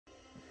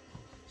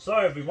So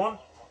everyone,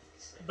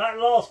 that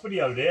last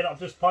video there that I've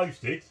just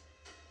posted,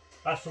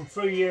 that's from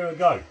 3 years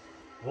ago.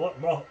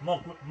 Right?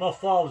 My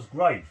father's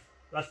grave.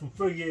 That's from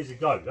 3 years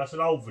ago. That's an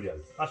old video.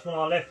 That's when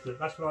I left it.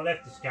 That's when I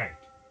left the skank.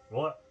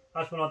 Right?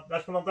 That's when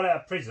I got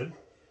out of prison.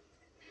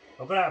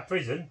 I got out of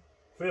prison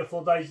 3 or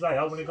 4 days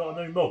later when I got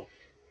a new mug.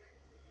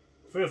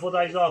 3 or 4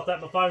 days after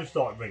that, my phone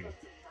started ringing.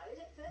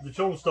 The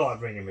children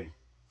started ringing me,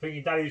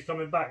 thinking Daddy was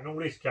coming back and all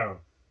this carry on.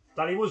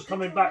 Daddy was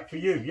coming back for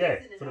you, yeah,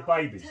 for the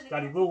babies.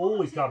 Daddy will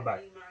always come back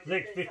for the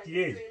next 50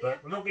 years,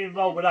 but we're not getting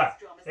involved with that.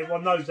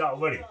 Everyone knows that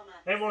already.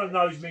 Everyone who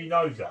knows me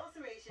knows that.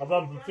 I've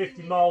run from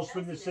 50 miles,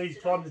 swim the seas,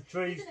 climb the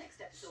trees,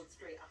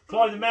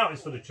 climb the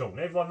mountains for the children.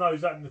 Everyone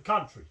knows that in the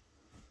country.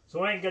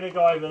 So I ain't going to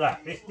go over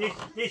that.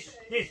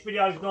 This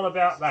video is not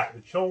about that.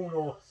 The children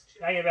or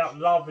ain't about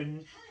love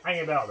and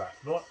ain't about that.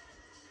 Right?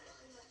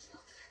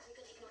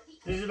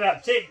 This is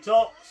about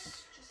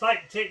TikToks,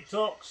 fake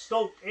TikToks,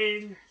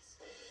 stalking,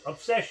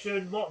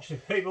 obsession, watching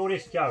people,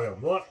 this carry on,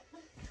 right?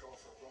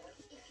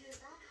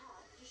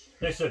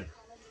 Listen,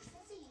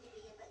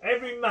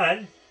 every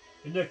man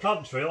in the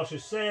country, I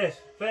should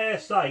fair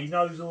say,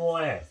 knows who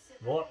I am,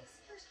 right?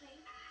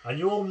 And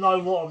you all know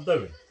what I'm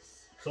doing.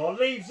 So I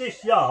leave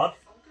this yard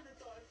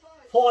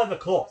 5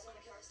 o'clock,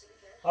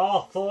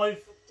 5:30,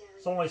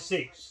 sometimes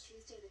 6.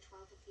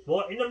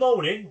 Right, in the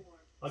morning,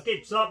 I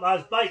get up, I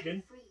have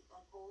bacon,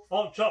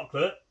 hot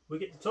chocolate, we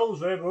get the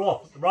tools ready, we're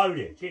off at the road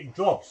here, getting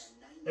jobs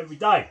every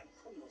day.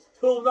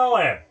 You all know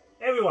I am,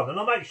 everyone, and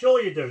I make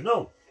sure you do,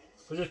 no.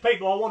 Because there's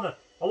people I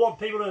want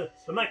people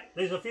to make,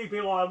 there's a few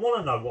people I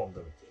want to know what I'm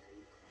doing.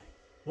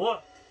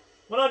 What?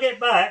 When I get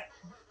back,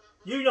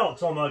 you know what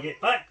time I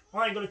get back,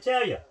 I ain't going to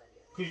tell you.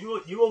 Because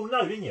you all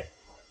know, didn't you?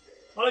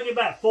 I get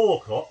back 4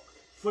 o'clock,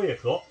 3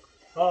 o'clock,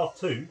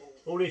 2:30,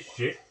 all this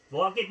shit.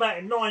 Well, I get back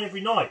at 9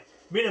 every night,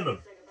 minimum.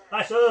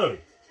 That's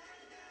early.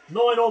 9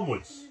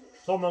 onwards,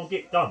 time I'll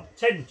get done.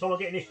 10, time I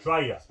get in this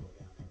trailer.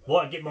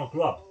 Right, I get my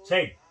grub.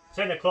 10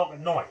 o'clock at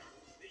night.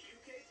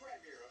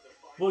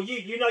 Well,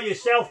 you know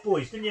yourself,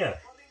 boys, didn't you?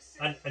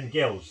 And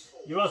girls.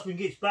 Your husband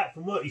gets back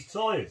from work, he's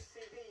tired.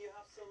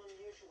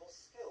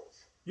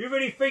 You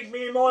really think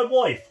me and my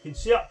wife can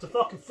sit up to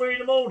fucking 3 in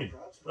the morning?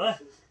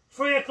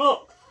 3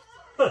 o'clock?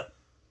 The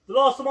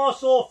last time I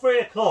saw 3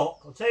 o'clock,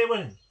 I'll tell you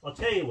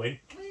when,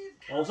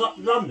 I was up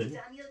in London,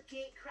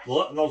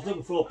 right, and I was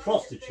looking for a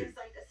prostitute.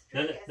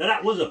 Now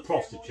that was a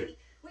prostitute.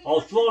 I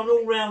was driving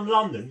all around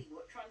London,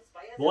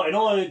 right, in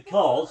hired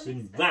cars,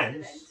 in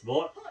vans,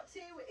 right,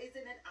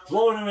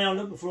 driving around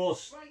looking for a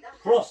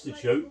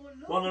prostitute,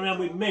 running around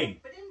with men,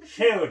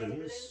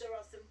 Sheridans,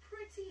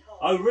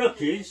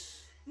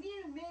 O'Rookes,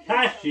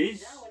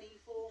 Cashes,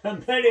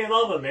 and plenty of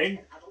other men,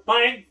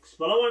 Banks,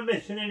 but I won't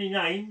mention any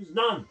names,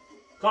 none.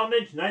 Can't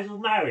mention names, I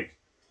was married.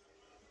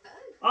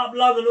 Up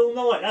London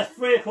all night, that's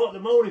 3 o'clock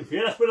in the morning for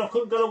you, that's when I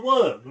couldn't go to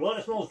work, right?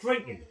 That's when I was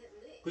drinking.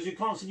 Because you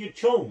can't see your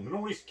children and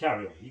all this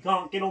carry on. You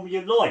can't get on with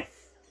your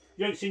life.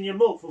 You ain't seen your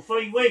milk for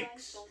 3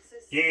 weeks.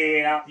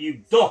 Get up,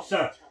 you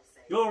dosser.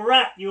 You're a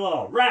rat, you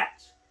are,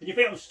 rat. And you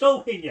think I'm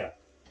stalking you.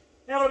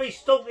 How can I be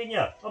stalking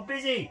you? I'm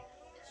busy.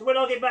 So when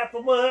I get back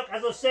from work,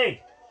 as I said,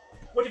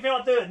 what do you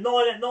think I do at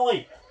 9 at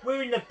night?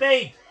 We're in the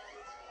bed.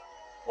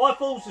 I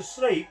falls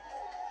asleep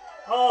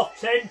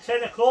 10:30,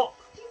 10 o'clock,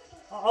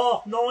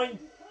 9:30.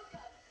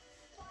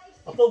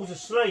 I falls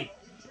asleep.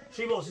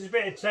 She watches a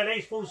bit of telly,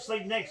 she falls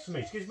asleep next to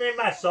me. She gives me a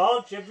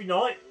massage every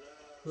night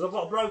because I've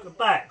got a broken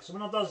back. So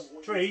when I does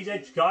trees,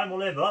 edge cutting,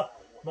 whatever,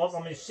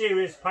 I'm in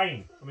serious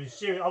pain. I'm in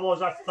serious,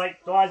 otherwise I have to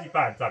take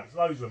diazepam tablets,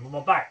 loads of them, on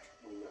my back.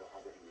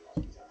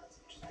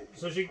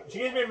 So she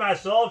gives me a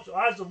massage,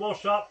 I have to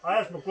wash up, I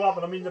have my grub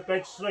and I'm in the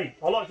bed sleep.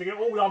 I like to get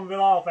all done within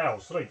half hour,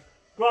 sleep.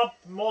 Grub,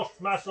 wash,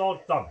 massage,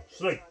 done,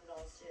 sleep.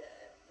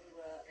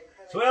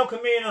 So how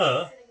can me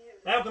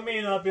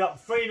and her be up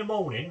 3 in the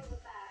morning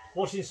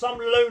watching some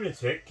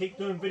lunatic keep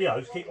doing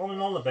videos, keep on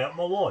and on about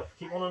my wife,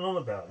 keep on and on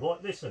about it.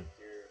 Right, listen.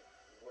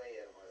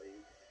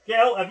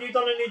 Gail, have you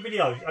done any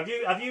videos?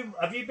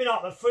 Have you been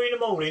up at 3 in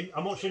the morning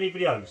and watched any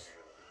videos?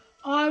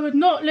 I would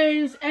not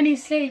lose any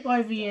sleep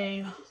over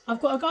you. I've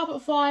got to go up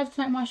at 5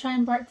 to make my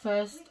shame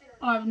breakfast.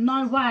 I have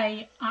no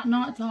way at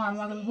night time I'm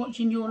going to be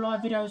watching your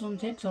live videos on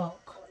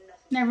TikTok.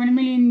 Never in a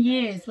million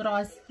years would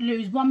I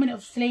lose 1 minute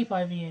of sleep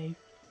over you.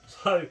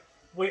 So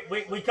we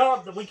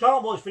can't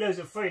watch videos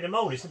at 3 in the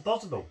morning. It's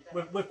impossible.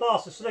 We're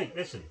fast asleep.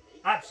 Listen,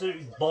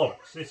 absolutely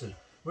bollocks. Listen,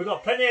 we've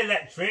got plenty of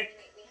electric.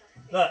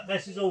 Look,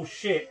 this is all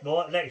shit,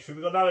 right? Electric.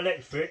 We've got no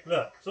electric.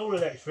 Look, it's all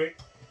electric.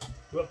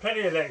 We've got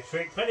plenty of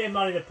electric, plenty of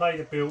money to pay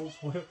the bills.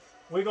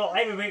 We've got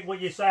everything what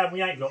you're saying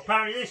we ain't got.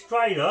 Apparently this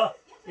trailer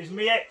is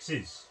me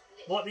ex's.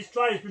 Right, this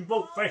trailer's been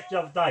bought fresh the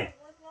other day.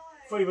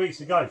 3 weeks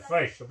ago,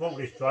 fresh. I bought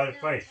this trailer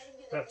fresh.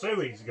 About 2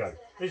 weeks ago.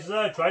 This is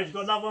her trailer, she's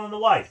got another one on the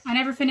way. And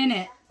everything in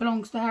it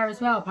belongs to her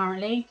as well,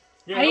 apparently.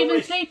 Yeah, I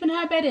even sleep in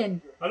her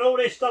bedding. And all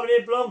this stuff in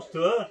here belongs to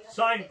her.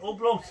 Same, all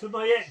belongs to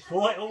my ex,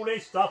 right? All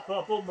this stuff that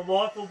I bought my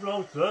wife, all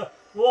belongs to her.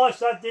 My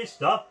wife's had this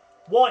stuff,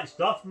 white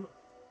stuff,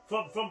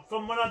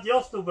 from when I had the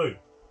hostel boot.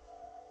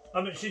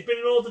 I mean, she's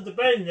been ordered the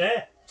bed in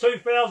there,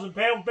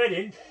 £2,000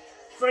 bedding,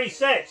 3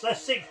 sets,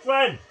 that's 6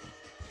 grand.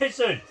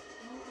 Listen,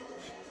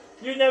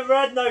 you never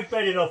had no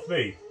bedding off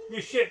me, you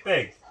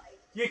shitbag.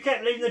 You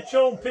kept leaving the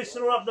children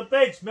pissing all up the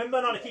beds, remember?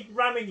 And I keep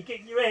ramming you,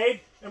 getting your head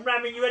and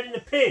ramming your head in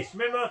the piss.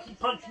 Remember, I keep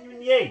punching you in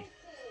the head.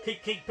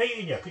 Keep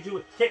beating you, because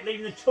you kept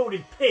leaving the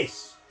children in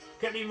piss.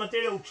 Kept leaving my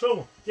dear little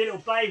children, dear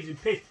little babies in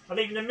piss. And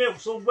leaving the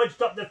milks all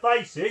wedged up their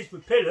faces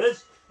with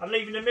pillars. And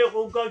leaving the milk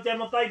all go down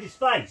my baby's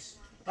face.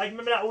 I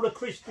remember that, all the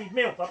crispy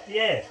milk up the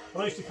air.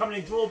 And I used to come in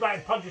and draw back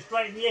and punch you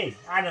straight in the head.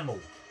 Animal.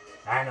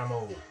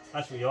 Animal.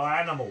 That's what you are,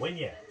 animal, ain't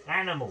you?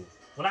 Animal.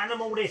 Well,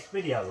 animal this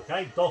video,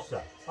 okay,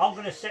 Dosser. I'm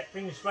going to set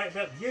things straight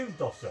about you,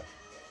 Dosser.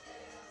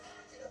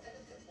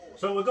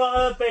 So we've got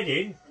her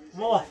bedding.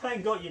 Well, I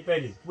ain't got your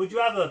bedding. Would you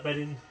have her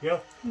bedding,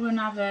 girl? Wouldn't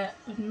have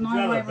it.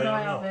 No way would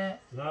I have it.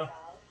 No?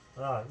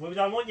 No. We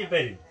don't want your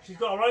bedding. She's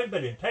got her own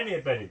bedding. Plenty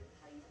of bedding.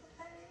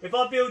 If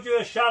I build you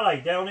a chalet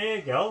down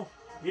here, girl,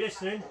 you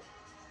listening?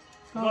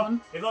 Go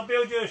on. If I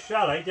build you a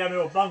chalet down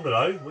here, a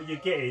bungalow, what you're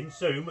getting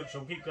soon, which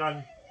I'll keep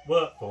going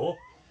work for,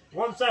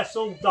 once that's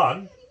all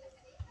done,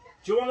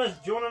 do you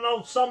want an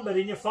old sunbed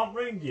in your front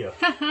room, do you?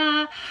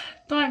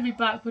 Don't be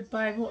backward,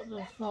 babe. What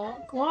the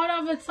fuck? Why would I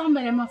have a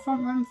sunbed in my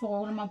front room for,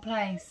 all in my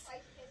place?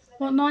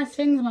 What nice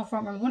things in my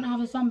front room. I wouldn't have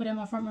a sunbed in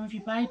my front room if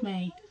you paid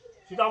me.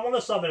 You don't want a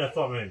sunbed in the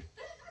front room.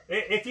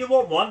 If you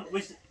want one,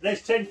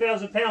 there's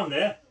 £10,000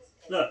 there.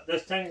 Look,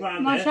 there's 10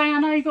 grand there. Shane, I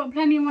know you've got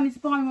plenty of money to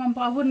buy me one,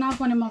 but I wouldn't have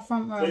one in my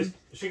front room.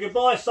 She could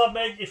buy a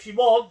sunbed if she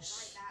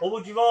wants, or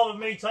would you rather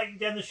me take you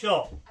down the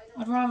shop?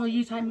 I'd rather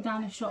you take me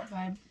down the shop,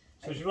 babe.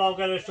 So she'd rather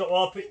go to the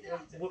shop.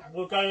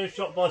 We'll go to the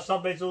shop, buy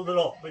sunbeds all the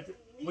lot. But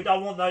we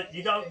don't want no.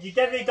 You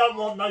definitely don't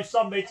want no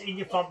sunbeds in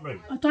your front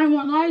room. I don't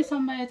want no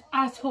sunbeds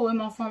at all in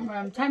my front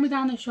room. Take me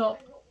down the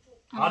shop,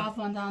 and I'll have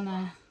one down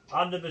there.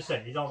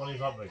 100%. You don't want it in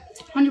your front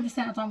room.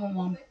 100%. I don't want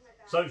one.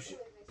 So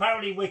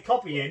apparently we're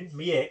copying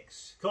my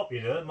ex,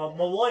 copying her. My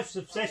wife's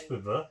obsessed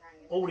with her.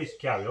 All this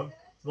carry on,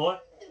 right?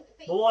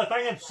 My wife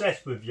ain't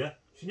obsessed with you.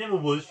 She never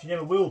was. She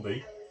never will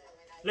be.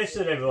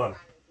 Listen, everyone.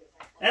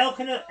 How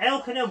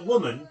can a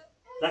woman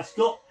that's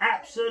got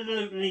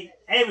absolutely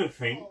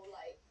everything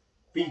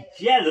be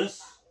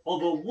jealous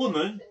of a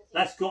woman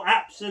that's got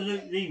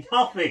absolutely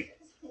nothing?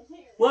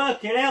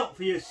 Work it out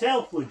for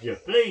yourself, would you,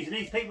 please? And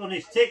these people on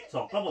this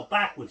TikTok, proper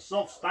backwards,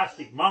 soft,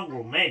 spastic,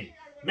 mongrel men.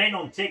 Men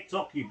on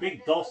TikTok, you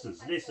big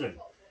dossers, listen.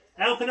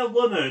 How can a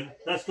woman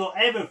that's got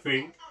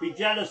everything be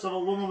jealous of a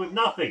woman with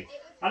nothing?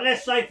 And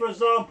let's say, for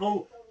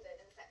example,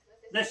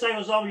 you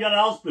had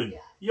a husband.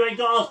 You ain't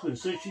got a husband,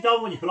 so she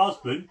don't want your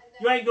husband.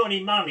 You ain't got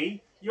any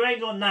money. You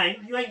ain't got a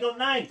name. You ain't got a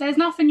name. There's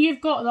nothing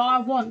you've got that I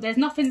want. There's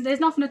nothing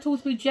at all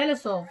to be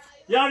jealous of.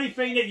 The only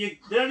thing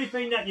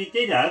that you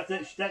did have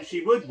that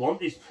she would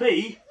want is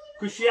me,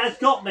 because she has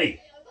got me.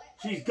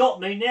 She's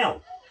got me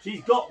now.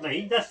 She's got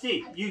me. That's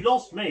it. You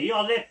lost me.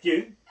 I left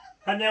you,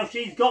 and now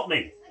she's got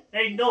me.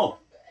 Ain't no.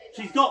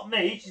 She's got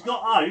me. She's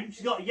got home.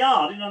 She's got a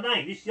yard in her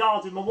name. This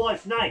yard's in my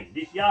wife's name.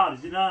 This yard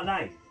is in her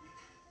name.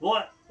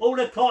 Right? All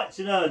the kites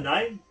in her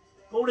name.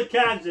 All the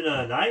cans in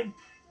her name.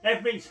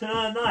 Everything's in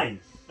her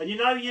name. And you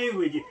know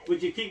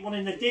would you keep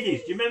wanting the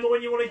diddies? Do you remember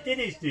when you wanted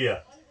diddies, do you?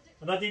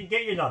 And I didn't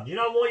get you none. You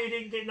know why you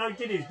didn't get no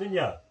diddies, didn't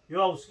you? You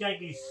old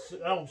skanky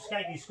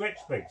scratch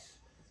pigs.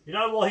 You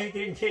know why you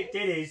didn't get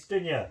diddies,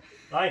 didn't you?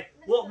 Hey,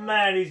 what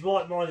man in his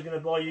right mind is going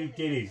to buy you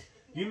diddies?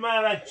 You may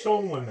have had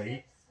chorn with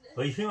me,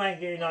 but you ain't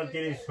getting no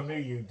diddies from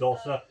me, you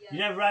dosser. You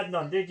never had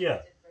none, did you?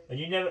 And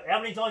you never.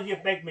 How many times have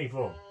you begged me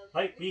for them?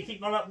 Hey, you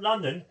keep on up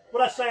London.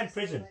 What I say in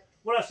prison?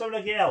 What I say when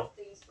I get out?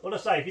 What I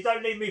say? If you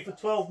don't leave me for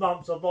 12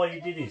 months, I'll buy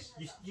you diddies.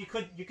 You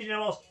could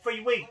last 3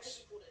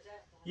 weeks.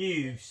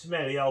 You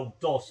smelly old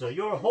dosser.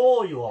 You're a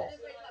whore, you are.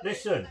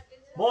 Listen,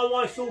 my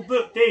wife's all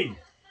booked in.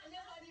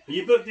 Are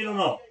you booked in or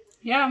not?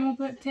 Yeah, I'm all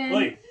booked in.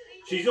 Wait,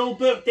 she's all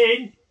booked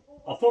in.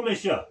 I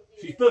promise you.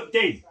 She's booked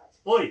in.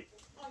 Oi.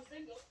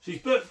 She's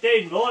booked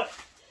in, right?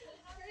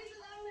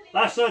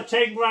 That's her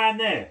 10 grand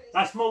there.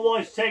 That's my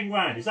wife's 10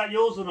 grand. Is that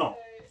yours or not?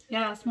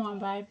 Yeah, that's mine,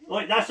 babe.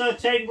 Right, that's her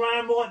 10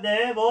 grand right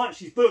there, right?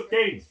 She's booked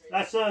in.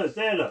 That's hers.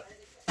 There, look.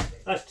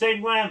 That's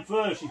 10 grand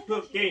for her. She's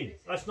booked in.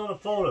 That's not a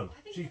problem.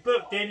 She's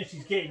booked in and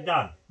she's getting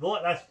done.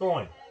 Right, that's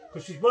fine.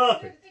 Because she's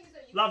worth it.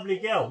 Lovely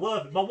girl,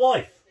 worth it. My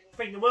wife.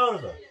 Think the world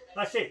of her.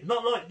 That's it.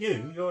 Not like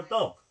you. You're a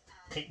dog.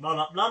 Keep running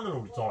up London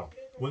all the time.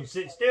 Wouldn't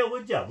sit still,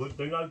 would you? Wouldn't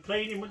do no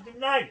cleaning, wouldn't do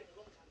no.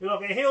 You're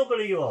like a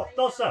hillbilly, you are.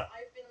 Dosser.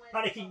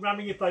 How to keep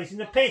ramming your face in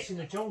the piss in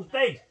the children's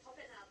bed.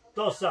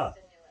 Dosser.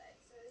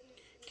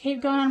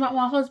 Keep going on about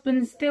my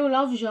husband still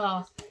loves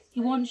you.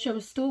 He wants you,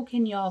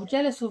 stalking you,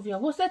 jealous of you.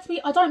 What's there to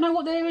be? I don't know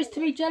what there is to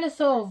be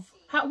jealous of.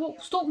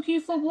 Stalk you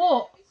for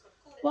what?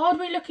 What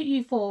would we look at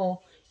you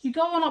for? You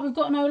go on like we've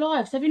got no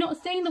lives. Have you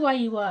not seen the way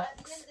he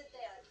works?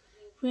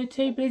 We're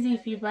too busy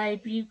for you,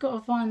 babe. You've got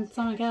to find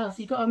something else.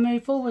 You've got to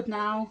move forward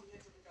now.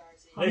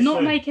 I'm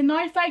not making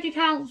no fake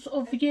accounts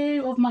of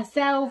you, of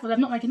myself.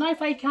 I'm not making no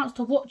fake accounts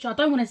to watch you. I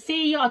don't want to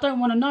see you. I don't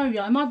want to know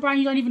you. In my brain,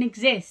 you don't even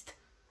exist.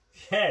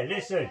 Yeah,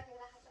 listen.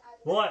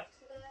 Right,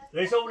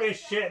 there's all this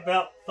shit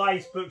about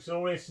Facebooks and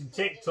all this and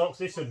TikToks.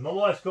 Listen, my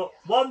wife's got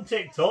one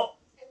TikTok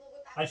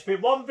And she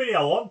put one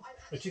video on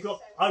and she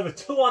got over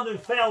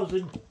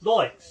 200,000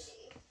 likes.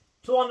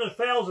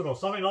 200,000 or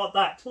something like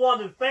that.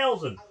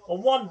 200,000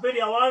 on one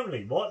video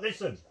only. What?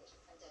 Listen.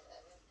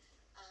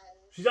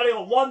 She's only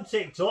got one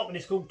TikTok and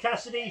it's called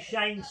Cassidy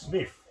Shane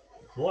Smith.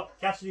 What?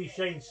 Cassidy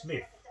Shane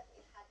Smith.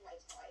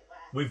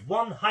 With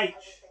one H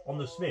on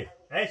the Smith.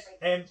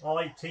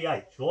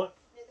 S-M-I-T-H. What?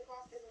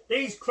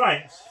 These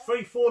cranks,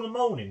 3, 4 in the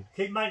morning,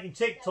 keep making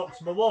TikToks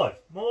to my wife.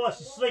 My wife's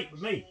asleep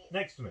with me,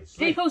 next to me.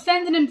 Sleep. People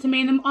sending them to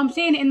me and I'm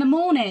seeing it in the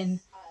morning.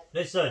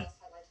 Listen.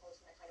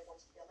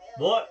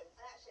 What?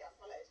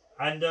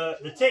 And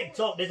the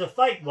TikTok, there's a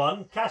fake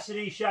one,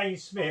 Cassidy Shane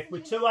Smith,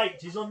 with 2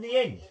 H's on the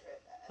end.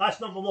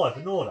 That's not my wife,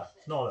 ignore that.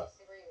 It's not her.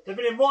 They've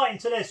been writing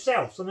to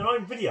themselves on their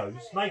own videos,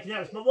 making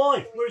out it's my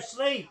wife. We're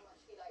asleep.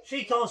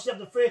 She can't sit up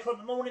to 3 o'clock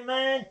in the morning,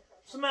 man.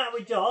 What's the matter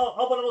with you?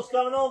 I wonder what's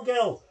going on,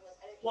 girl.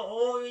 What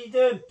are you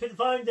doing? Put the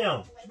phone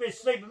down. She'll be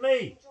asleep with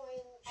me.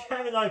 She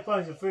having no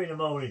phones at 3 in the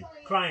morning.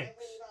 Cranks.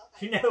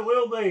 She never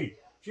will be.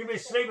 She'll be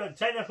asleep at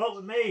 10 o'clock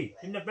with me.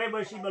 In the bed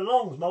where she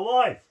belongs, my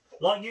wife.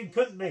 Like you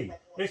couldn't be.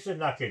 Listen,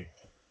 Luckin.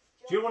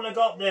 Do you want to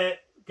go up there?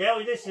 Girl,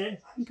 you listening?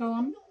 Go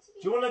on. Do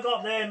you want to go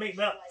up there and meet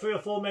about 3 or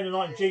 4 men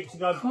tonight in jeeps and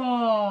go...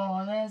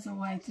 Oh, there's a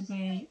way to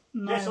be.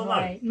 No yes or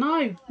way.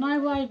 No? No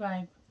way,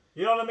 babe.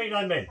 You don't want to meet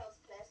no men?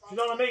 You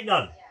don't want to meet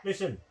none?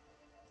 Listen.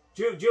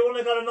 Do you want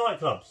to go to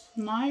nightclubs?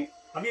 No.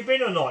 Have you been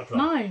to a nightclub?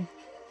 No.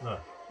 No.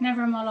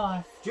 Never in my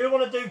life. Do you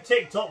want to do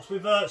TikToks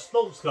with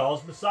sports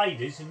cars,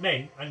 Mercedes and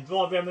men and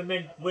drive around with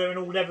men wearing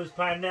all leathers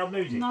playing loud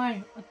music? No.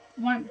 I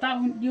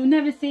won't, you'll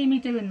never see me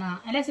doing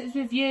that. Unless it's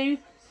with you.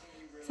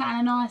 Sat in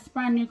a nice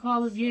brand new car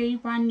with you,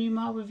 brand new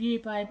motor with you,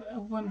 babe. I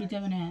won't be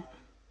doing it.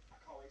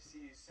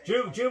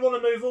 Do you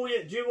want to move all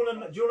your do you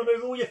want to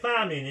move all your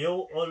family in here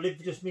or live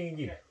with just me and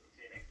you?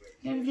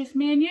 Live with just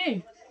me and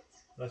you.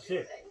 That's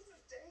it.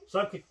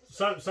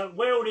 So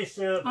where all this?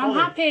 I'm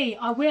happy.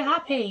 We're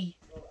happy.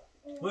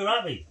 We're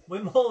happy.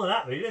 We're more than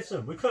happy.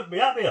 Listen, we couldn't be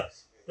happier.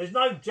 There's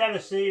no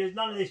jealousy. There's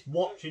none of this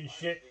watching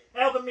shit.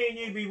 How can me and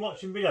you be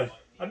watching videos?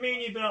 Have me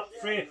and you been up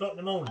 3 o'clock in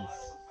the morning?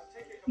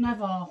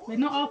 Never. We're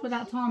not up at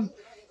that time.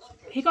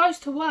 He goes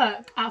to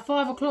work at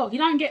 5 o'clock. He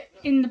don't get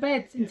in the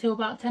bed until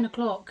about 10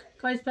 o'clock.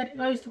 Goes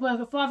to work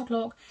at 5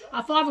 o'clock.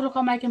 At 5 o'clock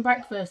I'm making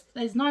breakfast.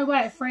 There's no way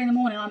at 3 in the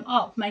morning I'm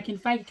up making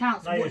fake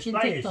accounts and watching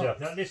TikTok.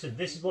 Now listen,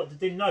 this is what they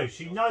didn't know.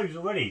 She knows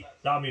already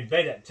that I'm in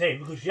bed at 10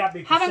 because she had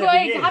me for 7 years.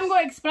 I haven't got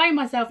to explain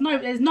myself. No,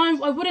 there's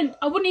no. I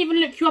wouldn't even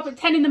look you up at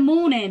 10 in the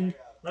morning.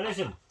 Now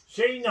listen,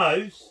 she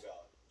knows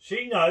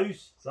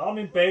that I'm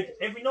in bed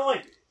every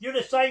night. You're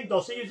the same,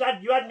 Dossie.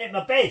 You had me at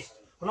my best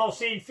when I was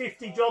seeing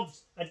 50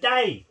 jobs a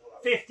day.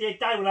 50 a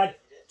day when I had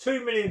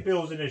 2 million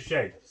bills in the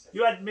shed.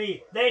 You had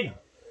me then,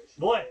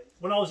 right,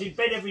 when I was in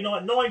bed every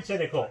night, 9,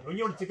 10 o'clock, when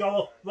you wanted to go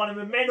off running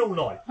with men all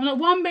night. I'm not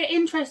one bit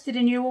interested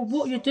in you or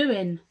what you're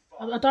doing.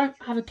 I don't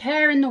have a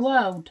care in the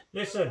world.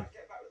 Listen,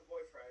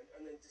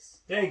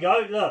 there you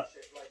go, look.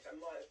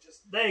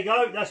 There you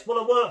go, that's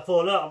what I work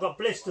for, look. I've got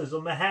blisters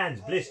on my hands,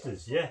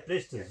 blisters, yeah,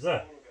 blisters,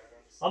 look.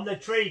 I'm the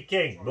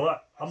TreeKing, right?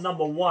 I'm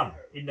 #1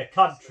 in the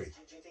country.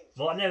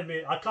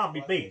 Right, I can't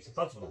be beat, it's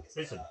impossible.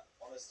 Listen.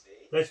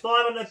 There's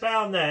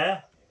 £500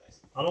 there, and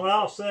I'm going to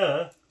ask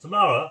her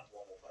tomorrow,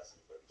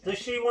 does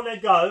she want to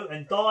go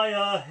and dye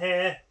her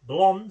hair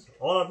blonde,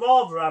 or I'd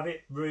rather have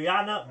it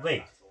Rihanna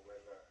Red.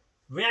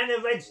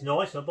 Rihanna Red's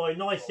nice, I'll buy a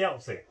nice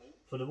outfit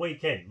for the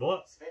weekend,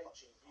 what?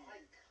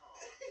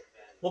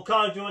 What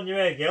colour do you want your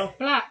hair, girl?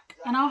 Black,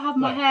 and I'll have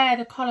my hair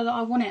the colour that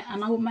I want it,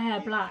 and I want my hair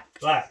black.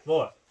 Black,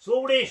 right. So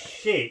all this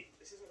shit,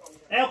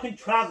 how can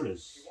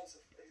travellers,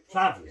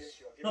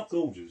 not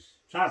gorgeous,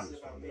 travellers,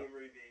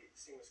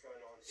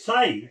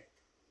 say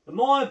that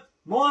my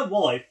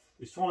wife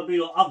is trying to be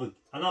like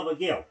another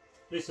girl.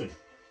 Listen,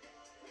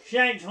 she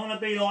ain't trying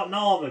to be like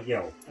no other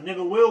girl, and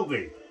never will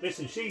be.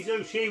 Listen, she's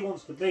who she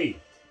wants to be.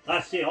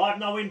 That's it. I have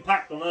no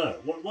impact on her.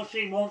 What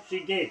she wants, she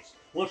gets.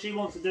 What she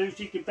wants to do,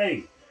 she can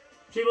be.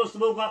 She wants to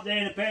walk up there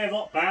in a pair of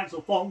hot pants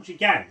or thongs, she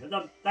can.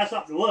 That's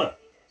up to her.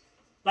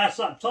 That's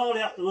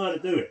entirely up to her to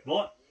do it,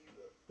 right?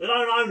 You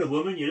don't own a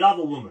woman, you love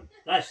a woman.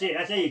 That's it.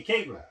 That's how you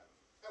keep her.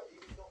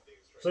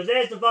 So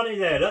there's the money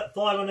there, look,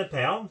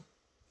 £500.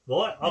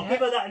 Right, I'll give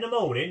her that in the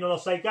morning and I'll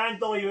say, go and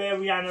dye your hair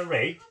Rihanna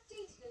Red.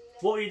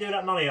 What will you do with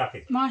that money,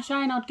 Lucky? My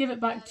Shane, I'd give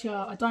it back to you.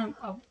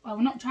 I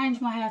will not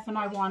change my hair for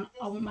no one.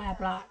 I want my hair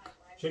black.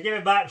 She'll give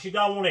it back, she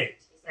don't want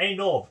it.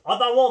 End of. I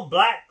don't want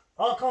black.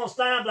 I can't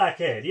stand black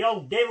hair. The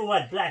old devil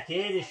had black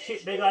hair. This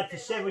shit big I had for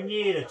 7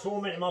 years. It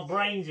tormented my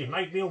brains. It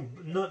made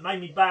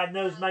me bad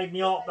nose, made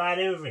me heart bad,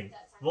 everything.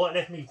 Right,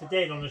 left me for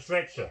dead on the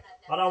stretcher.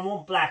 I don't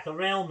want black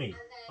around me.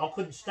 I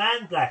couldn't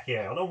stand black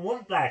hair. I don't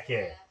want black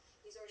hair.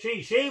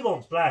 She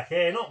wants black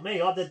hair, not me.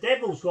 The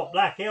devil's got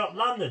black hair up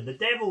London. The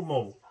devil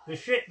mall. The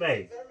shit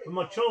bag. With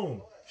my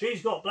chum.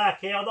 She's got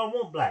black hair. I don't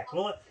want black.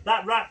 Right?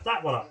 Wrap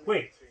that one up,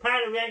 quick.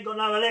 Apparently we ain't got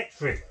no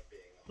electric.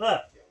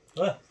 Look.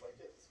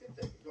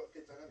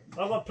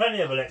 I've got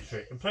plenty of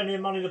electric and plenty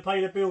of money to pay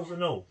the bills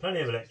and all.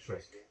 Plenty of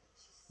electric.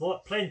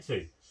 What?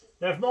 Plenty.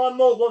 Now if my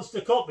malt wants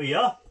to copy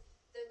you,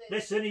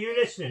 listen, are you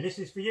listening? This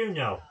is for you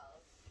now.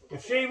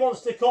 If she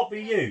wants to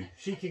copy you,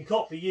 she can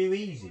copy you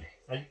easy.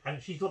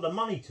 And she's got the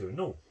money to and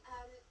all.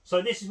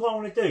 So this is what I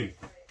want to do.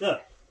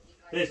 Look,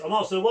 I'm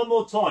asking one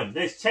more time.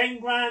 There's 10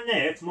 grand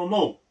there for my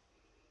malt.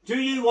 Do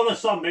you want a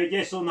sunbed,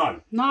 yes or no?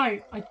 No,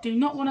 I do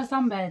not want a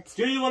sunbed.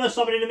 Do you want a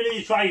sunbed in the middle of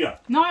your trailer?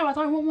 No, I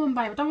don't want one,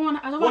 babe. I don't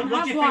want to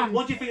have one.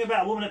 What do you think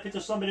about a woman that puts a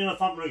sunbed in her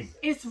front room?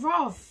 It's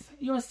rough.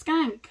 You're a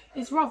skank.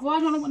 It's rough. Why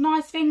do you want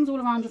nice things all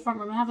around your front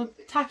room and have a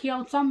tacky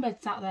old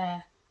sunbed sat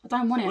there? I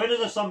don't want it. Where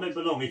does a sunbed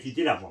belong if you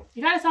did have one? If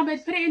you had a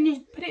sunbed, put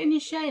it in your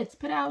sheds.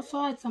 Put it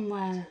outside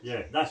somewhere.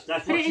 Yeah, that's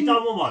what she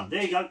don't want one.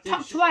 There you go.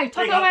 Tucked away.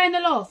 Tuck it away in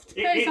the loft.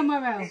 Put it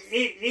somewhere else.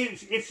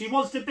 If she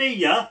wants to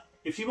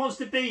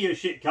be you,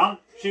 shit cunt,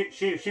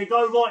 she'll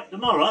go right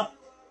tomorrow.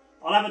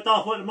 I'll have a day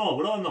off work tomorrow,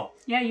 will I not?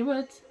 Yeah, you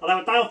would. I'll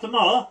have a day off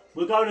tomorrow.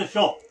 We'll go to the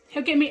shop.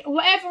 He'll get me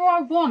whatever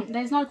I want.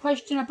 There's no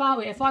question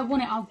about it. If I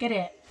want it, I'll get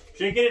it.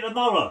 She'll get it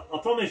tomorrow, I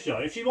promise you.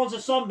 If she wants a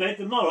sunbed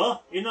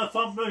tomorrow, in her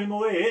front room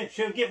or here,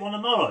 she'll get one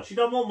tomorrow. She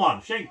don't want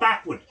one. She ain't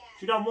backward.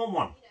 She don't want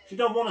one. She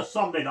don't want a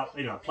sunbed up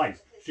in her place.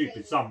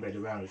 Stupid sunbed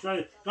around her.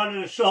 So go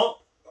to the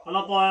shop and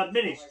I'll buy her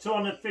minutes,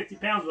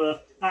 £250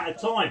 worth at a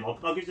time.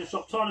 I'll give the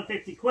shop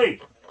 250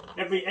 quid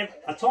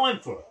a time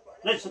for her.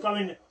 Let's go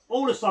in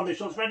all the sunbed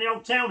shops around the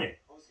old town here.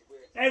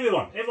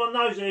 Everyone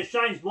knows that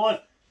Shane's wife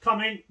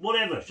come in,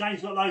 whatever.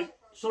 Shane's got those,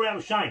 sort out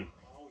with Shane.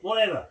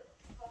 Whatever.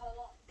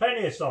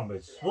 Plenty of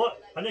sunbeds.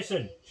 What? And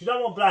listen, she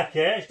don't want black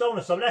hair, she don't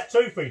want a sunbed. That's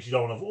two things she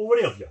don't want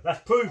already of you. That's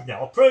proved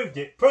now. I proved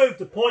it. Proved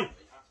the point.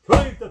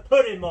 Proved the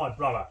pudding, my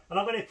brother. And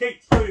I'm going to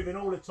keep proving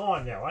all the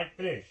time now. I ain't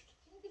finished.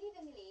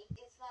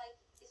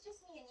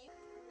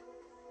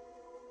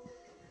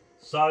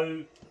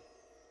 So,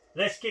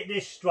 let's get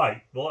this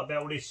straight, right,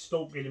 about all this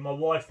stalking and my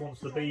wife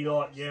wants to be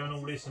like you and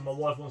all this and my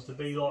wife wants to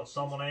be like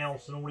someone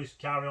else and all this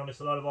carry on, it's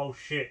a load of old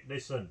shit.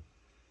 Listen.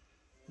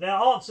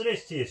 Now answer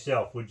this to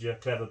yourself, would you,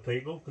 clever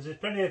people? Because there's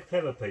plenty of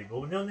clever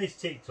people, and on this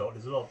TikTok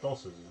there's a lot of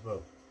dossers as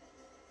well.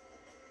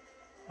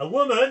 A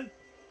woman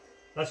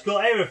that's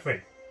got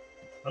everything,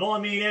 and I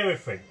mean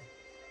everything.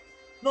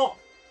 Not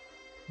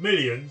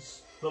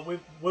millions, but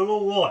we're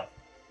all right.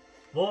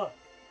 Right?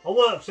 I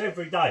works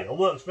every day. I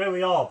works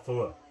very hard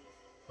for her.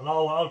 And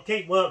I'll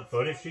keep working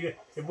for her. And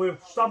if we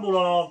stumble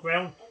on our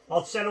ground,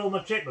 I'll sell all my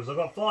chippers. I've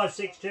got 5,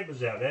 6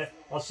 chippers out there.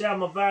 I'll sell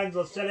my vans,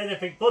 I'll sell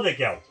anything for the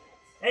girl.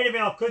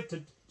 Anything I could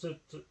to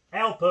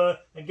help her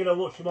and get her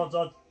what she wants,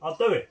 I'll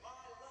do it.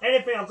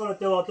 Anything I've got to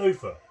do, I'll do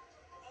for her.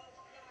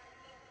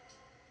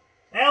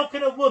 How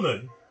can a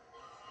woman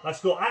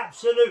that's got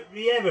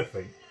absolutely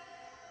everything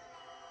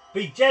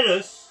be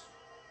jealous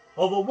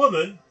of a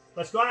woman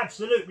that's got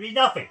absolutely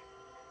nothing?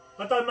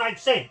 That don't make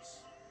sense.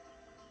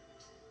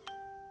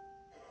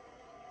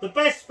 The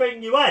best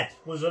thing you had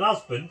was an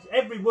husband.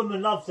 Every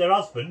woman loves their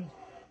husband.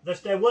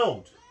 That's their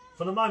world.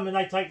 From the moment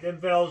they take them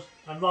vows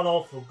and run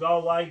off or go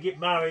away, get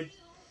married,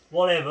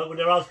 whatever, with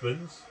their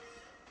husbands,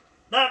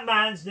 that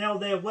man's now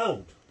their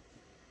world.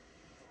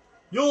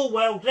 Your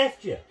world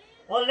left you.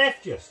 I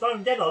left you.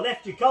 Stone dead. I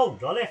left you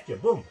cold. I left you.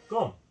 Boom.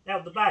 Gone.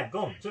 Out the bag.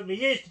 Gone. Took me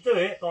years to do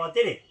it, but I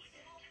did it.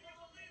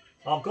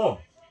 I'm gone.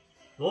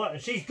 Right?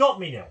 And she's got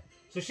me now.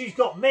 So she's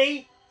got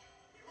me,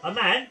 a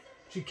man.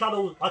 I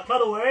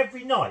cuddle her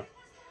every night.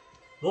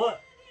 Right?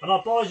 And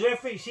I buy her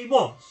everything she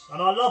wants. And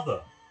I love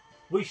her.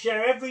 We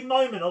share every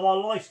moment of our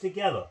lives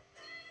together.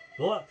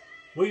 Right?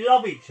 We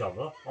love each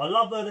other. I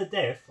love her to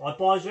death. I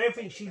buy her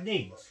everything she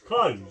needs.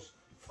 Clothes,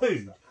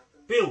 food,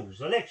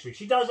 bills, electric.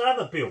 She doesn't have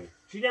a bill.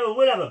 She never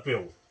will have a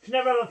bill. She'll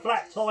never have a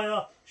flat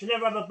tyre. She'll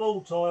never have a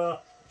bald tyre.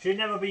 She'll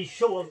never be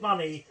short of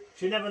money.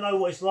 She'll never know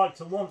what it's like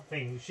to want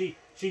things.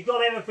 She's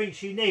got everything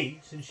she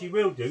needs, and she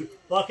will do,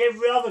 like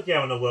every other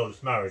girl in the world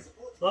that's married.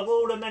 Like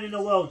all the men in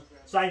the world,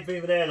 same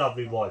thing with their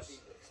lovely wives.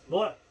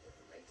 Right?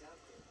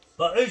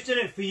 But who's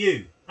doing it for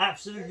you?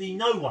 Absolutely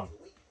no one.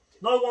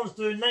 No one's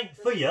doing that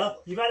for you.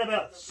 You've had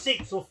about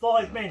 6 or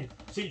 5 men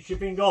since you've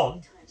been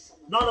gone.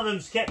 None of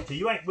them's kept you.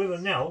 You ain't with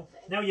them now.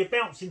 Now you're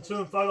bouncing to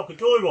and fro like a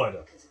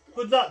joyrider.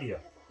 Good luck to you.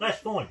 That's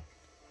fine.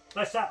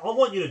 That's that. I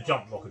want you to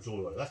jump like a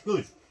joyrider. That's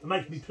good. It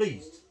makes me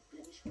pleased.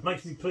 It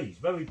makes me pleased.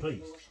 Very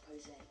pleased.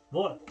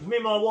 Right? Me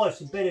and my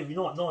wife's in bed every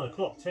night, 9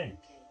 o'clock, 10.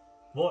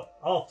 Right?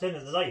 10:30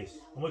 at the latest.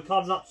 And we're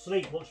cuddling up,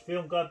 sleep, watch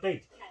film, go to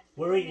bed.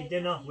 We're eating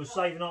dinner. We're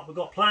saving up. We've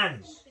got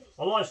plans.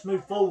 Our life's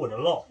moved forward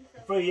a lot.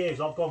 For 3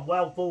 years, I've gone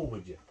well forward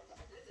with you.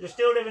 You're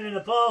still living in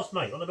the past,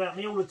 mate. On about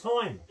me all the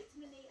time.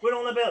 We're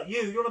not on about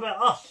you. You're on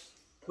about us.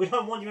 We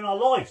don't want you in our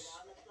lives.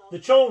 The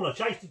chong, I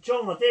chased the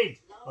chong. I did.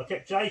 I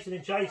kept chasing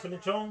and chasing the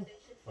chong.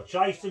 I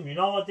chased them. You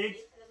know I did.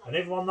 And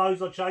everyone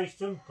knows I chased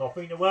them. I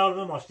think the world of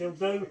them. I still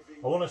do.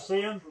 I want to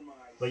see them.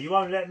 But you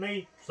won't let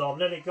me. So I've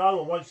let it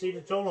go. I won't see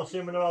the chong. I'll see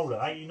them when they're older.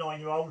 80,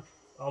 9-year-old.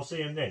 I'll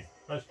see them then.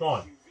 That's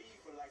fine.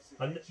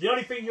 And the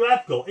only thing you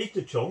have got is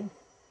the chong.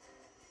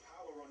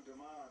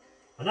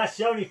 And that's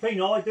the only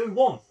thing I do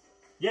want.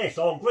 Yes,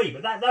 I agree,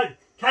 but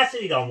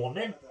Cassidy don't want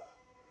them.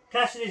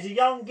 Cassidy's a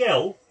young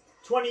girl,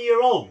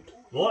 20-year-old,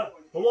 right?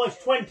 My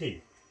wife's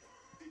 20.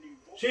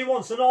 She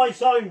wants a nice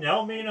home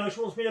now, me and her,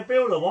 she wants me to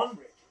build her one.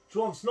 She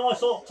wants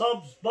nice hot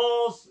tubs,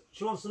 bars.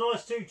 She wants a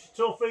nice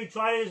two or three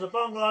trailers, a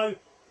bungalow.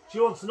 She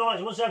wants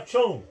to have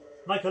children,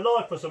 make a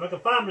life for herself, make a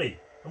family,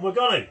 and we're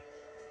gonna,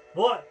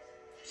 right?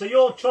 So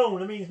your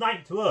children means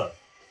nothing to her.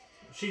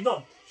 She's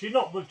not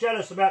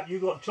jealous about you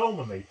got children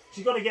with me.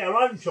 She's got to get her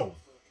own children.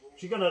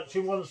 She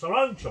wants her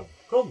own children,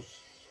 of course.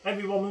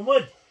 Every woman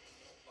would.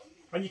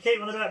 And you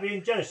keep on about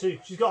being jealous. So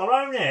she's got her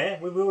own hair,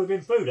 we've already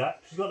been through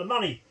that. She's got the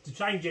money to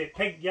change it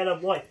pink, yellow,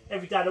 white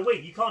every day of the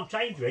week. You can't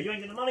change your hair, you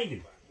ain't got the money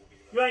to.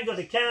 You ain't got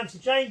the cams to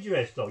change your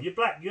hairstyle. You're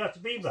black, you have to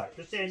be black.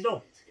 Just sitting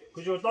dog,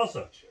 because you're a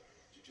dosser.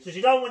 So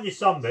she don't want your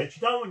sunbed, she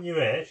don't want your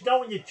hair, she don't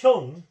want your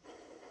chong.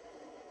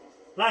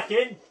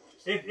 Lacking,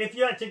 if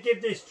you had to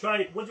give this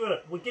trade, what do you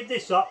want? We'll give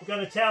this up, we're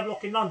going to Tower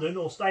Block in London,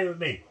 or stay with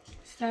me?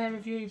 Stay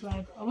with you,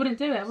 babe. I wouldn't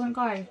do it, I wouldn't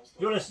go.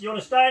 You want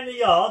to stay in the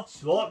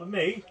yards, right, with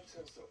me?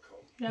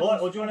 Yeah,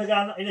 right, or do you want to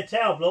go in a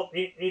Tower Block,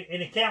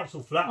 in a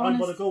council flat, owned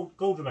by the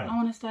Galdra man? I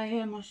want to stay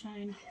here, my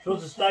Shane. She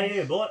wants to stay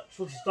here, right?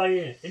 She wants to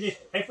stay here.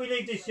 If we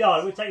leave this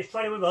yard, we'll take this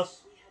trailer with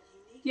us.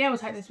 Yeah, we'll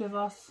take this with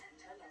us.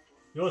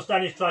 You want to stay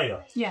in this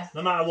trailer? Yeah.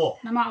 No matter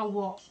what? No matter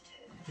what.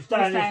 Just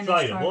stay in this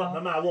trailer, right?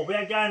 No matter what. We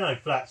ain't going no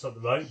flats up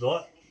the road,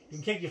 right? You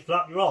can kick your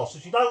flat your arse. So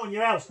she don't want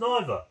your house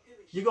neither.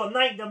 You've got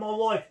nothing that my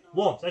wife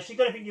wants. Has she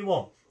got anything you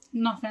want?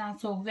 Nothing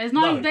at all.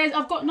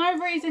 I've got no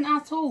reason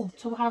at all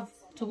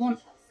to want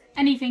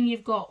anything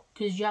you've got,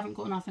 because you haven't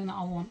got nothing that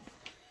I want.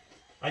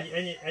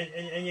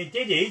 And you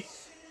did it,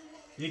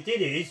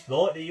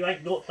 right, that you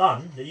ain't got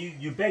done, that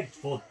you begged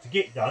for to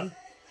get done,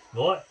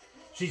 right?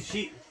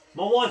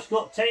 My wife's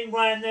got 10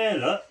 grand there,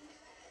 look.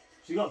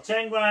 She's got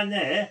 10 grand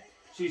there.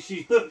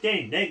 She's booked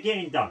in. They're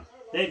getting done.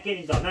 They're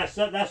getting done. That's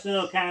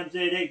her cams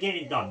there. They're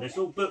getting done. That's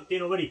all booked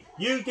in already.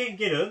 You didn't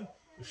get them.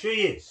 She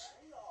is.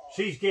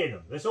 She's getting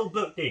them. That's all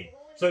booked in.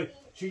 So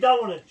she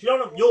don't want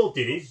your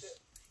diddies,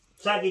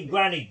 saggy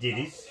granny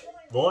diddies,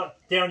 right,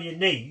 down your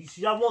knees.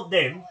 She don't want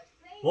them.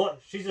 Right?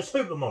 She's a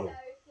supermodel.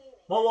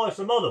 My wife's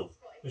a model,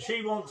 and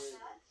she's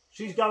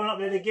going up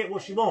there to get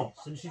what she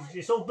wants, and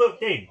it's all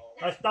booked in.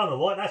 That's done,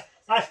 all right.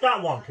 That's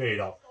that one cleared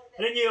up.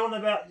 And then you're on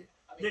about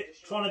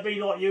trying to be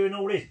like you and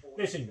all this.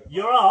 Listen,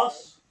 your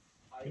ass,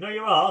 you know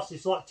your ass,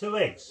 it's like 2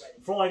 eggs,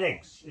 fried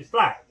eggs. It's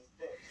flat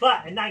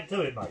and nothing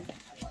to it, mate.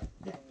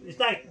 It's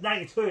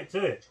nothing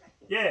to it.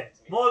 Yeah,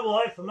 my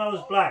wife, her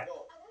mother's black.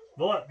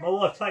 Right, my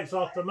wife takes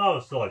after her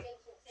mother's side.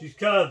 She's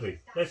curvy.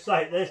 Let's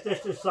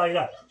just say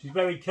that. She's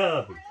very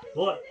curvy.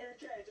 Right?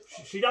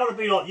 She don't want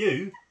to be like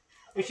you.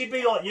 If she'd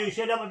be like you,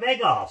 she'd have a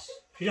egg ass.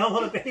 She don't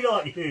want to be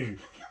like you.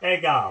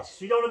 Egg ass.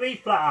 She don't want to be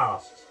flat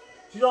ass.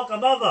 She's like a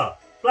mother.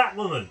 Black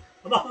woman.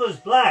 Her mother's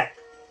black.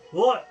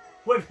 Right?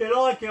 Whether you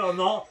like it or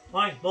not,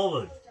 I ain't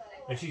bothered.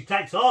 And she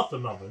takes after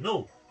mother.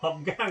 No, I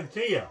can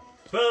guarantee you.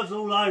 Curves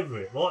all over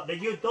it, right?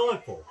 That you'd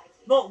die for.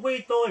 Not we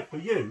die for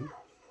you.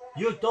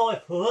 You'd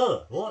die for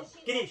her, right?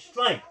 Get it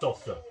straight,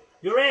 Doctor.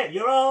 Your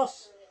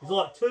ass is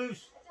like 2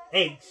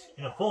 eggs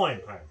in a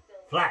frying pan.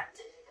 Flat.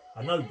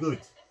 And no good.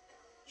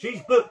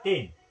 She's booked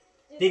in.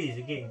 Diddies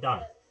are getting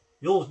done.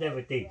 Yours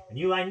never did. And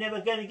you ain't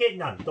never going to get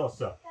none,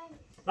 Doctor.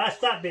 That's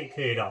that bit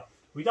cleared up.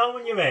 We don't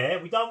want your hair.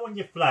 We don't want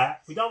your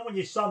flat. We don't want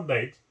your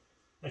sunbed.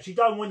 And she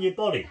don't want your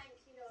body.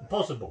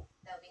 Impossible.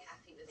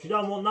 She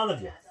don't want none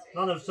of you.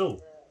 None of us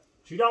all.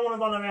 She don't want to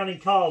run around in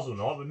cars all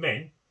night with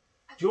men.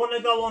 Do you want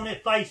to go on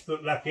their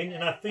Facebook, Lacking,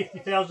 and have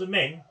 50,000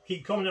 men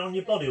keep commenting on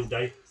your body all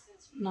day?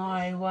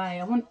 No way.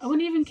 I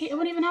wouldn't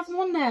even have them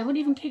on there. I wouldn't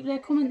even keep their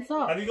comments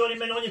up. Have you got any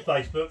men on your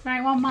Facebook? There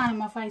ain't one man on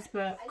my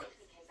Facebook.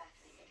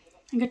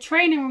 And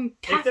Katrina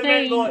and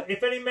Kathleen.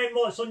 If any men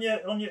writes on your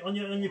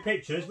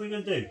pictures, what are you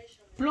gonna do?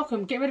 Block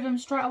them. Get rid of them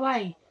straight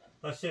away.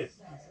 That's it.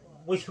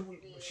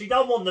 She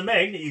don't want the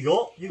men that you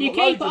got. You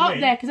keep it up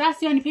there because that's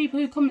the only people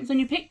who comments on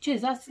your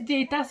pictures. That's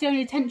the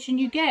only attention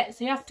you get.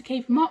 So you have to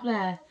keep them up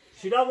there.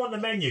 She don't want the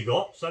men you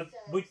got. So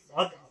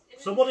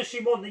what does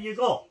she want that you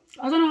got?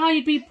 I don't know how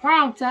you'd be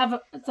proud to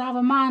have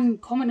a man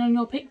comment on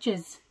your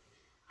pictures.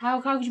 How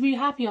could you be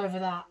happy over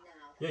that?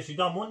 Yeah, she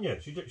don't want you.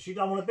 She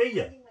don't want to be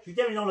you. She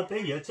definitely don't want to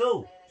be you at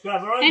all. She's gonna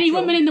have her own. Any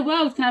woman in the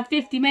world can have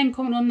 50 men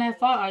comment on their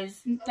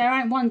photos. There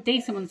ain't one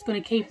decent one that's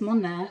going to keep them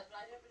on there.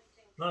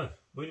 No,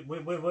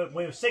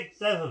 we're sick to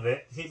death of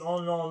it. Keep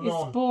on.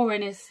 It's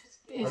boring. It's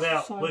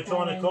so we're boring.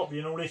 trying to copy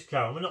and all this,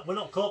 Karen. We're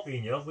not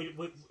copying you.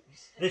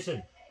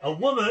 Listen, a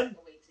woman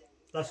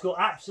that's got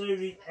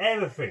absolutely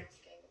everything.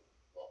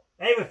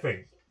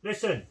 Everything.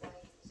 Listen,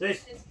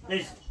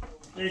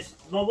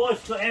 my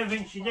wife's got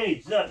everything she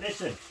needs. Look,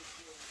 listen.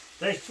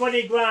 There's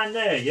 20 grand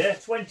there, yeah?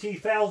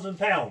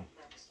 £20,000.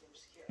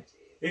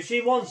 If she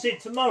wants it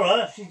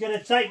tomorrow, she's going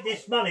to take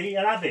this money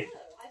and have it.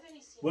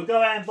 We'll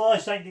go out and buy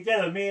something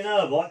together, me and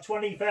her, right?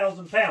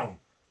 £20,000.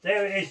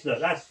 There it is, look.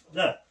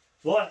 Look.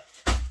 Right?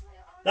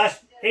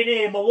 That's in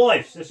here, my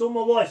wife's. That's all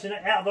my wife's in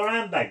it, out of her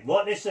handbag,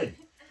 right? Listen.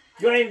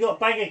 You ain't even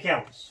got bank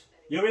accounts.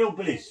 You're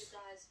hillbillies.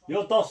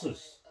 You're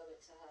dossers.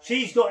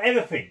 She's got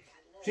everything.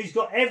 She's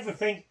got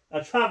everything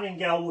a travelling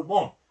girl would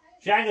want.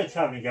 She ain't a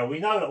travelling girl, we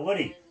know that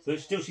already. But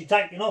still she's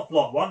taking off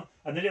like one,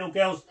 and the little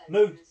girl's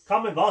moved,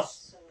 come with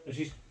us, and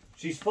she's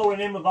she's fallen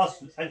in with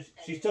us and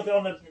she's took it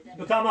on to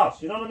become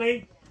us, you know what I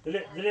mean?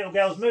 The little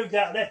girl's moved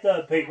out, left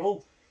her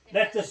people,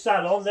 left the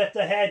salon, left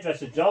the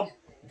hairdresser job,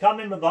 come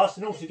in with us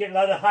and also get a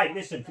load of hate.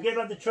 Listen, forget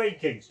about the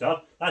TreeKing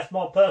stuff, that's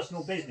my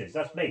personal business,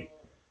 that's me.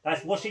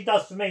 That's what she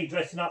does for me,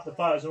 dressing up the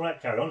photos and all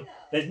that carry on.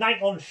 There's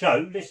nothing on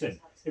show, listen,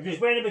 if you're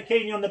wearing a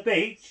bikini on the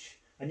beach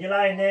and you're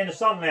laying there in a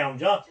sun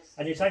lounger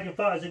and you're taking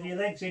photos of your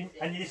legs in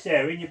and this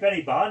area, in your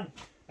belly button,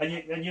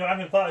 and you're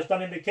having photos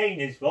done in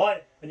bikinis,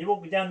 right? And you're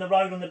walking down the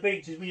road on the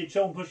beaches with your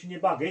children pushing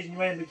your buggies and you're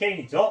wearing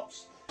bikini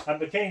tops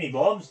and bikini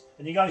bottoms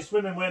and you go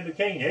swimming wearing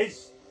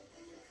bikinis,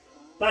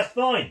 that's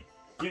fine.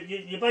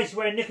 You're basically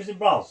wearing knickers and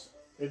bras,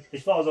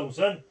 as far as I'm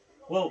concerned.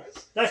 Well,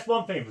 that's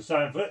one thing for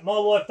saying for it. My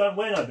wife don't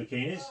wear no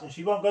bikinis and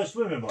she won't go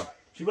swimming in one.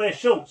 She wears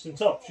shorts and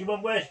tops, she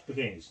won't wear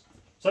bikinis.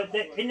 So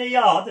in the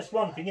yard, that's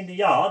one thing, in the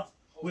yard,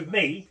 with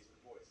me,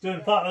 doing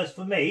photos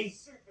for me,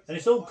 and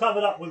it's all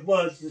covered up with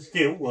words, the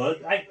still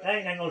words.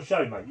 Ain't on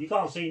show, mate. You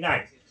can't see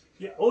nothing.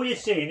 All you're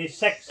seeing is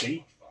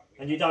sexy,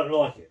 and you don't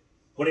like it.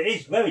 Well, it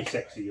is very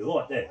sexy. You're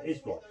right there.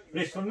 It's right.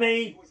 But it's for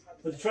me,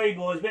 for the Tree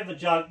Boys, a bit of a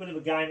joke, a bit of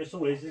a game. That's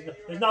all it is.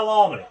 There's no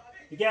harm in it.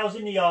 The girl's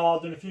in the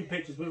yard doing a few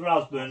pictures with her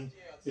husband.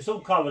 It's all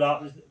covered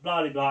up. There's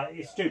blah blah blah.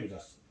 It's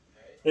stupidness.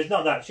 There's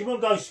not that. She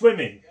won't go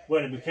swimming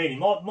wearing a bikini.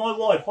 My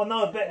wife, I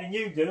know her better than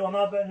you do. I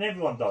know her better than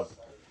everyone does.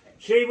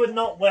 She would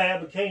not wear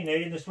a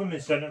bikini in the swimming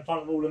centre in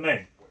front of all the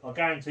men. I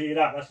guarantee you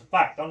that. That's a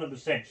fact,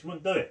 100%. She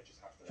wouldn't do it.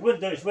 She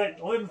wouldn't do it. She went,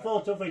 or even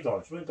 4 or 3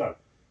 times. She wouldn't go.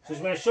 So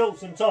she wears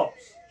shorts and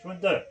tops. She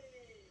wouldn't do it.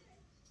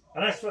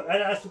 And as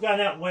for going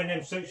out and wearing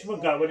them suits, she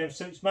wouldn't go wearing them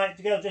suits, mate.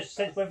 To go just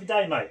sensible every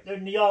day, mate. They're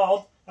in the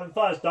yard, having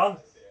photos done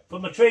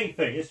from a tree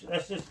thing.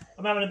 That's just,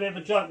 I'm having a bit of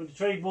a joke with the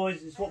Tree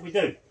Boys. It's what we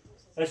do.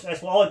 That's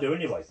what I do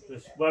anyway.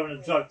 Just wearing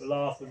a joke to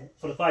laugh and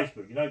for the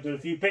Facebook. You know, do a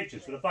few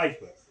pictures for the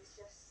Facebook.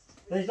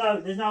 There's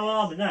no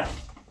harm in that.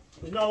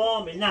 There's no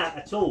harm in that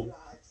at all.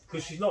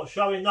 Because she's not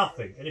showing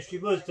nothing. And if she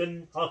was,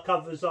 then our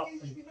covers up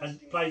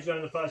and plays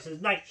around the face.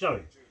 There's nothing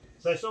showing.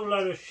 So it's all a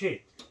load of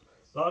shit.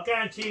 But I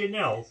guarantee you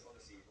now,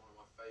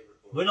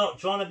 we're not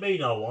trying to be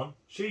no one.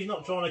 She's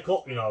not trying to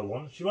copy no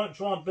one. She won't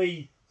try and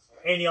be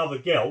any other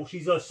girl.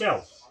 She's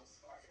herself.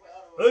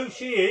 Who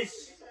she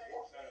is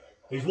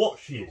what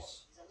she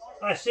is.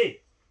 That's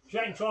it. She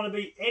ain't trying to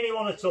be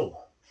anyone at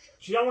all.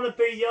 She don't want to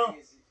be you.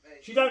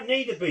 She don't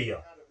need to be you.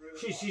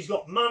 She's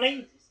got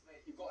money.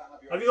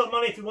 Have you got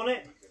money if you want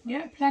it?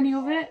 Yeah, plenty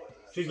of it.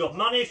 She's got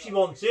money if she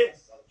wants it.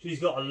 She's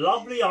got a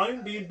lovely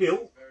home being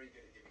built.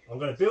 I'm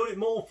going to build it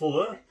more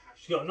for her.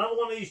 She's got another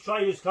one of these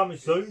trailers coming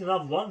soon.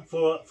 Another one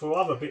for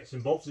other bits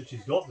and bobs that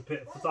she's got to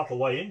put stuff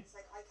away in.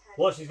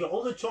 Well, she's got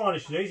all the china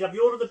she needs. Have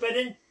you ordered the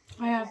bedding?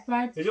 I have,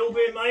 babe. Is it all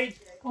being made?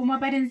 All my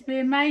bedding's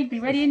being made.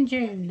 Be ready in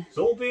June. It's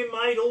all being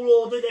made, all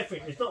ordered,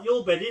 everything. It's not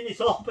your bedding, it's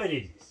our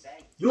bedding.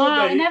 Your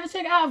bedding. I never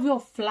took it out of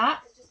your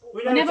flat.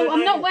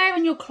 I'm not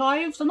wearing your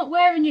clothes. I'm not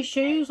wearing your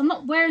shoes. I'm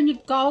not wearing your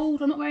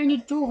gold. I'm not wearing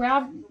your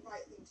jewellery.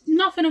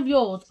 Nothing of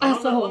yours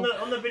at all.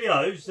 On the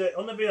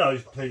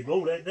videos,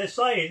 people, they're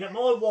saying that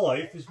my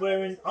wife is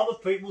wearing other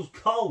people's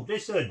gold.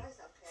 Listen,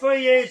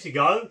 3 years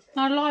ago,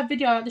 I had a live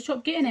video at the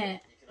shop getting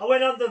it. I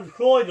went up to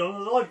Croydon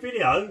on a live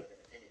video,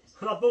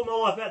 and I bought my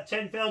wife about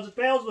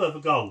 £10,000 worth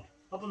of gold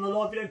up on the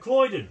live video in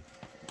Croydon,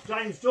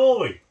 James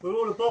Jewellery, with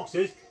all the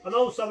boxes, and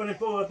also when I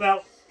bought her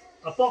about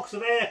a box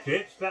of hair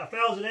clips, about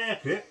 1,000 hair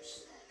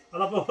clips,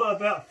 and I bought her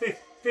about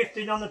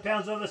 £1,500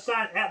 worth of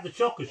sand out the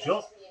chocolate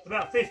shop.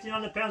 About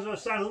 £1,500 worth of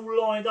sand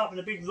all lined up in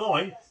a big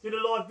line. Did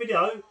a live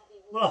video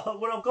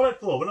when I got it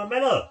for, when I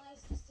met her.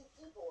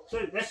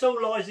 So that's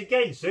all lies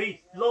again,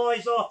 see?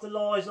 Lies after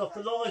lies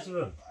after lies of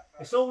them.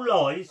 It's all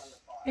lies.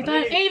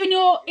 Even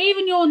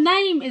your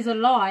name is a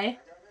lie.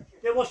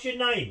 Yeah, what's your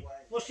name?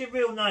 What's your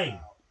real name?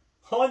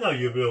 I know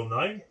your real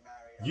name.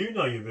 You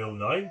know your real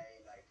name.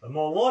 And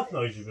my wife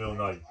knows your real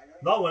name.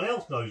 No one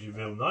else knows your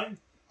real name.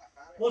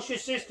 What's your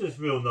sister's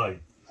real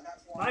name?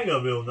 Ain't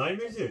her real name,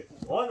 is it?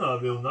 I know her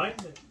real name.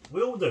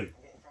 We all do.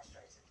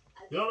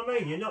 You know what I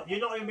mean? You're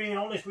not even being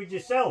honest with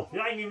yourself.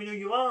 You ain't even who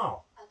you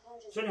are.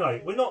 So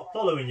anyway, we're not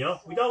following you.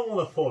 We don't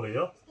want to follow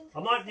you. I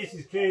hope this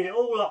has cleared it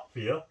all up for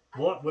you.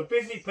 Right? We're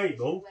busy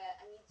people.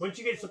 When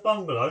she gets a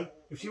bungalow,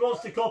 if she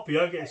wants to copy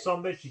her, get a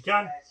sunbed, she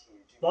can.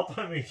 But I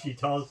don't think she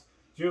does.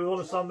 Do you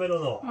want a sunbed or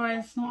not? Oh,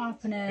 it's not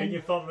happening. In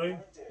your front room?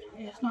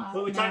 It's not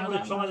happening. Well, we take all the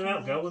china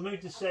out, girl. We'll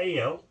move the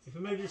settee out. If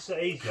we move the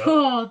settee out...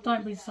 Oh,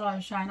 don't be slow,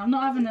 Shane. I'm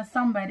not having a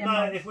sunbed in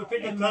my... No, if we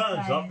pick the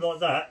curtains up like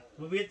that,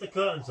 we get the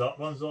curtains up,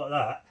 ones like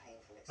that,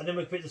 and then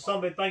we put the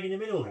sunbed bang in the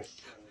middle of it.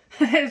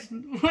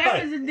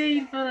 Where is the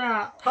need for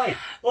that? Hey,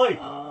 oi!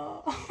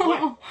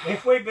 Oh.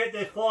 If we put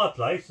the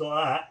fireplace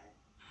like that,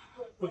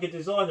 we could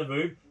design the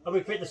room, and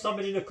we put the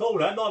sunbed in the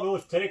corner, and night we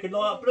always tell it can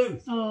light up blue.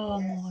 Oh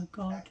my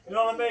God. You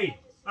know what I mean?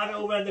 Have it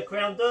all around the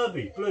Crown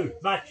Derby, blue,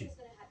 matching.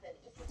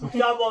 We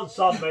don't want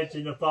sunbeds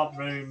in the front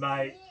room,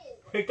 mate.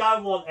 We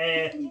don't want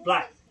hair,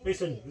 black.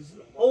 Listen,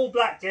 all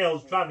black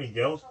girls, travelling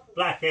girls,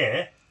 black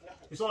hair.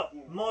 It's like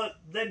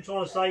them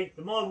trying to say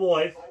that my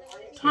wife...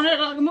 Trying to look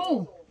like them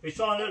all. Is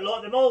trying to look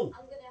like them all.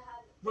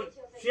 But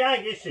she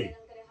ain't, is she?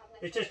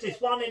 It's just this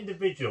one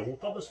individual,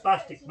 proper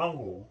spastic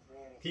mongrel,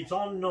 keeps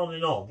on and on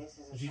and on.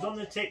 And she's on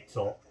the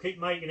TikTok, keep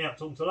making out,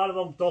 talking to a load of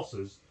old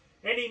dossers.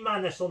 Any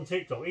man that's on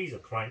TikTok, he's a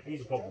crank,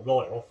 he's a proper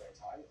write-off.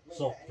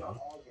 Soft gun.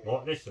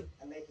 Right, listen.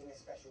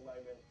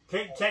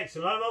 Keep texting a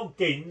load of old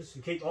gins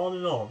and keep on,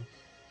 and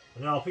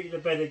then I'll put you to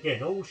bed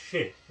again. All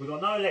shit. We've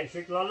got no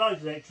electric, we've got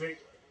loads of electric.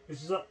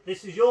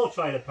 This is your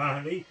trailer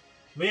apparently.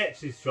 My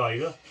ex's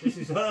trailer. This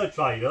is her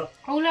trailer.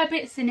 All her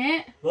bits in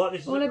it. Right,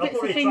 this is. I bought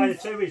this trailer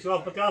 2 weeks ago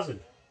off my cousin.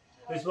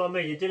 This is what I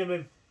mean. You're dealing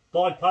with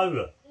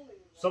bipolar.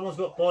 Someone's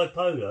got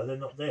bipolar. They're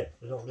not there.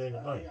 They're not doing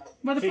the money.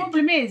 Well, the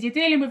problem is you're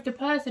dealing with the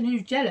person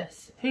who's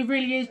jealous. Who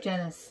really is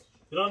jealous.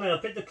 You know what I mean?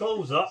 I picked the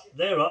calls up.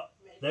 They're up.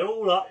 They're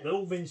all up. They've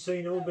all been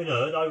seen. They've all been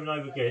heard over and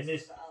over again.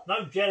 There's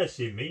no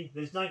jealousy in me.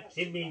 There's no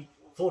in me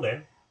for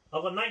them.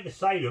 I've got nothing to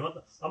say to them.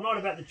 I'm not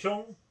about the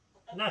chong,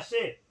 and that's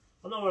it.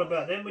 I'm not worried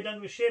about them. We don't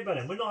give a shit about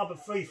them. We're not up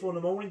at 3, 4 in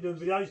the morning doing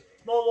videos.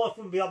 My wife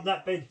wouldn't be up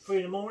that bed 3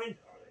 in the morning.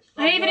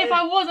 And even if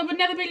I was, I would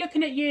never be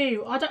looking at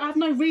you. I have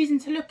no reason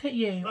to look at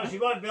you. No, she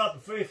won't be up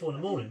at 3 or 4 in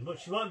the morning. But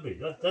she won't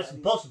be. That's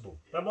impossible.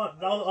 That won't.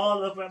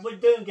 What are you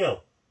doing,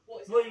 girl?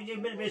 What are you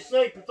meant to be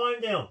asleep? Put the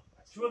phone down.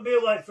 She wouldn't be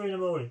awake 3 in the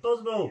morning.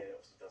 Possible.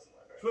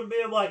 She wouldn't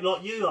be awake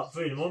like you up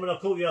 3 in the morning when I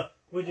caught you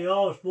with the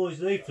Irish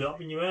boys leaflet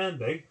up in your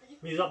handbag.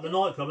 When you was up the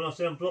nightclub and I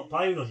see them block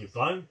paving on your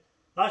phone.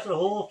 That's a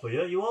whore for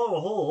you. You are a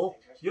whore.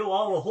 You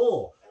are a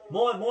whore.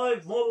 My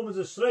woman's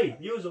asleep.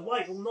 You was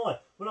awake all night.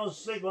 When I was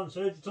asleep once,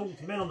 I heard you talking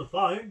to men on the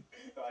phone.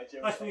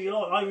 That's what you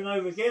like over and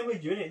over again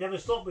with you, innit? It never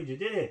stopped with you,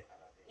 did it?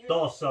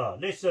 Dosser,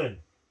 listen.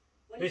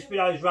 This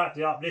video's wrapped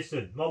it up.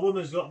 Listen, my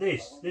woman's got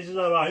this. This is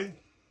her home.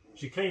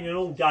 She's cleaning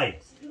all day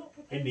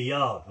in the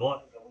yard,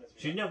 right?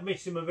 She's never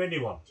mixing with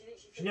anyone.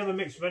 She never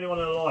mixed with anyone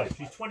in her life.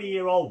 She's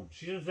 20-year-old.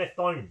 She's just left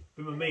home.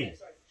 Been with me.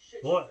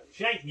 Right?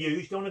 She ain't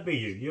you. She don't want to be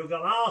you. You've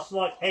got an arse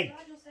like egg.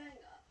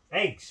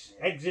 Eggs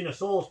in a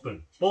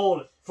saucepan, boil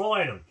it,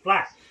 frying them,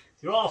 flat.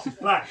 Your arse is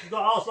flat. She's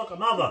got arse like a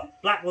mother,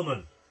 black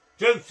woman,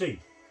 juicy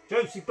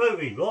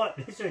booty, right?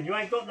 Listen, you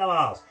ain't got no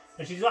arse.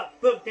 And she's up,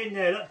 booked in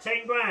there, look,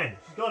 10 grand.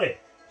 She's got it.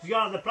 She's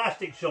going to the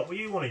plastic shop where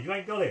you wanted. You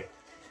ain't got it.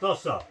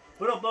 Stosser.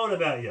 We're not bothered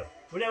about you.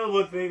 We never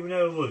would be, we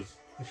never was.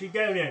 And she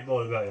definitely ain't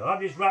bothered about you. I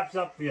just wraps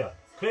up for you.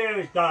 Clear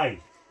as day.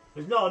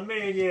 There's not a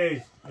million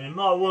years, and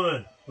my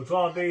woman will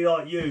try and be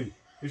like you.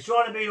 If she's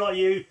trying to be like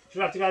you,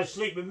 she'll have to go to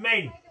sleep with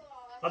men.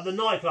 At the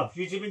nightclub.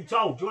 She's been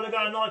told, do you want to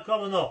go to a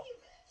nightclub or not?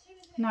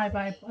 No,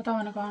 babe. I don't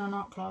want to go in a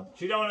nightclub.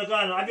 She don't want to go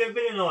in. Have you ever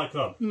been in a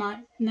nightclub? No,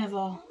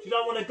 never. She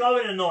don't want to go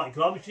in a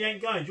nightclub and she ain't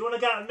going. Do you want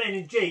to go to men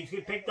in jeeps,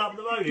 get picked up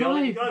the road? I'll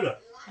let you go, look.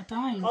 I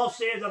don't. I'll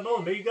see it, I'm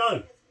on me, you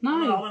go.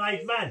 No. I'm an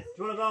aged man. Do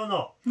you want to go or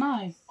not?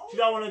 No. She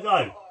don't want to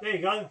go. There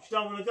you go. She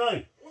don't want to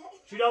go.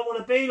 She don't want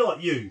to be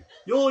like you.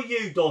 You're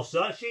you,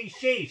 Dosser.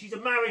 She's a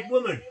married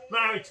woman.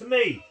 Married to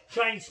me.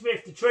 Shane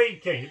Smith, the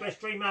TreeKing, the best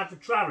tree man for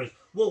travellers.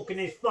 Walking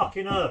this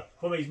fucking earth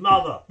from his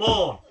mother.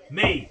 Born.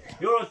 Me.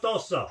 You're a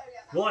Dosser.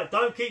 Right,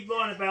 don't keep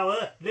lying about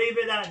her. Leave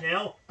it at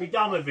now. Be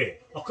done with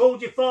it. I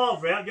called your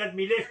father out. You had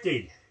me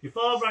lifted. Your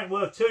father ain't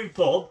worth 2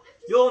 bob.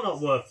 You're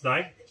not worth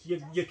nothing.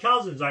 Your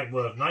cousins ain't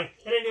worth nothing.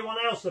 And anyone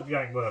else of you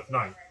ain't worth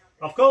nothing.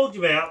 I've called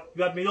you out.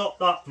 You had me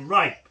locked up for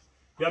rape.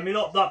 You had me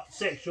locked up for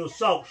sexual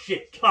assault.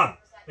 Shit, cunt.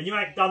 And you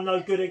ain't done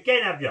no good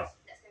again, have you?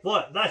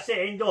 Right, that's it,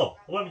 end of.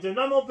 I won't be doing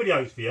no more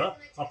videos for you.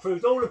 I've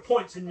proved all the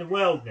points in the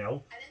world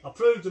now. I've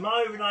proved them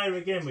over and over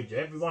again with you,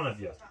 every one of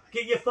you.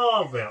 Get your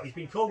father out. He's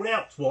been called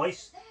out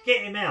twice.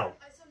 Get him out.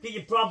 Get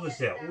your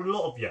brothers out, all a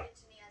lot of you.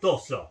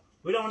 Dosser.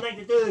 We don't want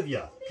anything to do with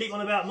you. Keep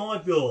on about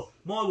my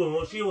woman,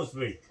 what she wants to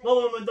be. My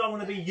woman don't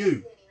want to be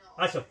you.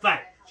 That's a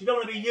fact. She don't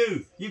want to be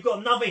you. You've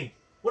got nothing.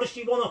 What does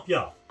she want off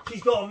you?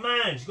 She's got a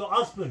man. She's got a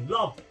husband,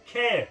 love,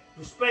 care,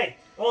 respect,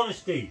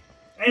 honesty.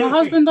 Everything. My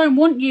husband don't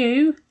want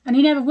you, and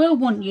he never will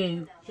want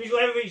you. She's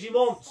got everything she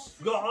wants.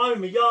 She's got a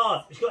home, a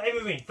yard. She's got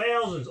everything.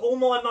 Thousands. All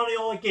my money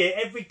I get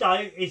every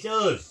day is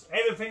hers.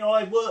 Everything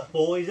I work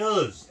for is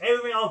hers.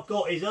 Everything I've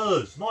got is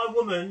hers. My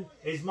woman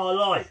is my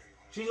life.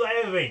 She's got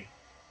everything.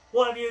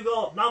 What have you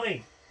got?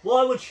 Nothing.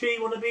 Why would she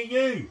want to be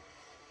you?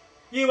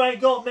 You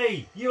ain't got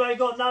me. You ain't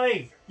got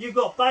nothing. You've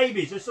got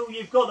babies. That's all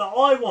you've got that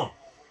I want.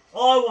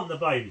 I want the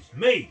babies.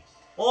 Me.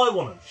 I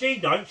want them. She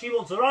don't. She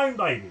wants her own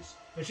babies.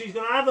 And she's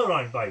going to have her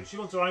own babies. She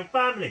wants her own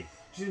family.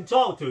 She's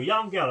entitled to. A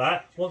young girl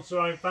that wants her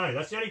own family.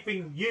 That's the only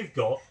thing you've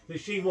got that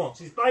she wants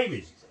is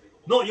babies.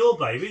 Not your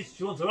babies.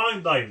 She wants her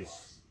own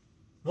babies.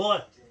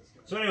 Right.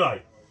 So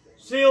anyway,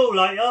 see you all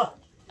later.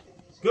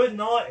 Good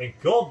night and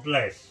God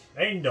bless.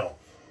 End of.